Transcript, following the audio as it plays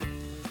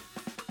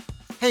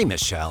Hey,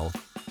 Michelle,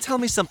 tell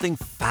me something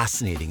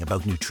fascinating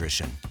about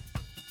nutrition.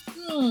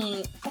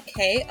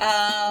 Okay.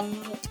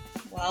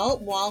 Well,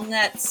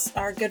 walnuts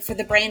are good for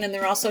the brain and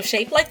they're also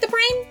shaped like the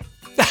brain?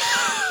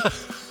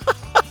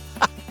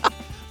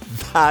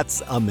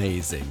 That's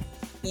amazing.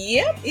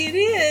 Yep, it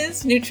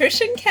is.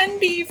 Nutrition can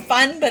be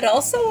fun, but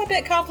also a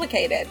bit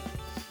complicated.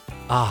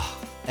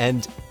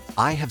 And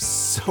I have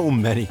so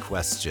many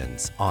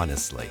questions,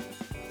 honestly.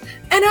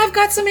 And I've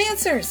got some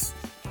answers.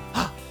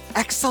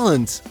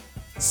 Excellent!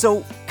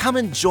 So come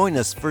and join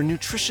us for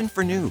Nutrition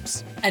for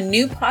Noobs. A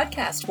new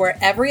podcast where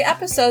every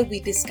episode we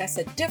discuss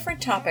a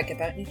different topic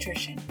about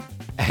nutrition.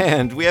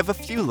 And we have a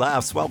few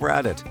laughs while we're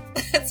at it.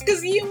 That's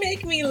because you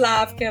make me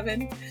laugh,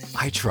 Kevin.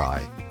 I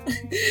try.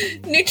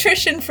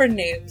 Nutrition for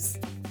Noobs.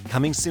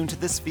 Coming soon to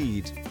this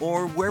feed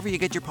or wherever you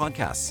get your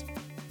podcasts.